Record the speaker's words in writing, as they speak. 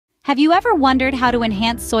Have you ever wondered how to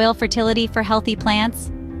enhance soil fertility for healthy plants?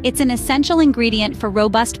 It's an essential ingredient for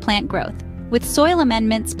robust plant growth, with soil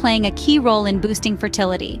amendments playing a key role in boosting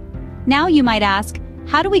fertility. Now you might ask,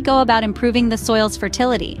 how do we go about improving the soil's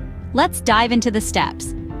fertility? Let's dive into the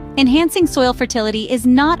steps. Enhancing soil fertility is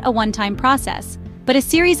not a one-time process, but a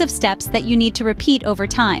series of steps that you need to repeat over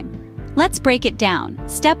time. Let's break it down.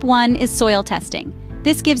 Step 1 is soil testing.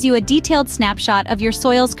 This gives you a detailed snapshot of your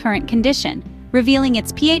soil's current condition, revealing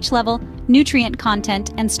its pH level, nutrient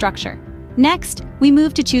content, and structure. Next, we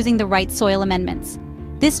move to choosing the right soil amendments.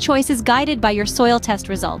 This choice is guided by your soil test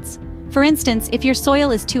results. For instance, if your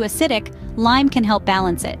soil is too acidic, lime can help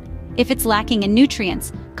balance it. If it's lacking in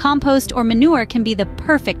nutrients, compost or manure can be the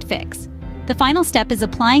perfect fix. The final step is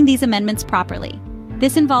applying these amendments properly.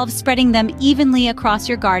 This involves spreading them evenly across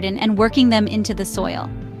your garden and working them into the soil.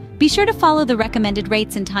 Be sure to follow the recommended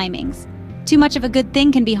rates and timings. Too much of a good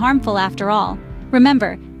thing can be harmful after all.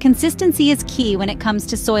 Remember, consistency is key when it comes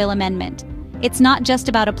to soil amendment. It's not just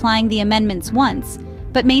about applying the amendments once,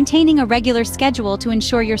 but maintaining a regular schedule to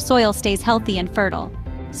ensure your soil stays healthy and fertile.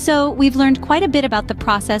 So, we've learned quite a bit about the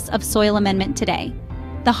process of soil amendment today.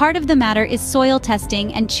 The heart of the matter is soil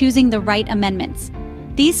testing and choosing the right amendments.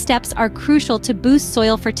 These steps are crucial to boost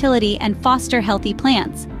soil fertility and foster healthy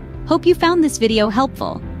plants. Hope you found this video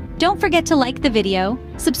helpful. Don't forget to like the video,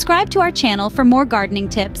 subscribe to our channel for more gardening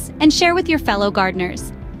tips, and share with your fellow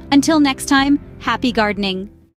gardeners. Until next time, happy gardening!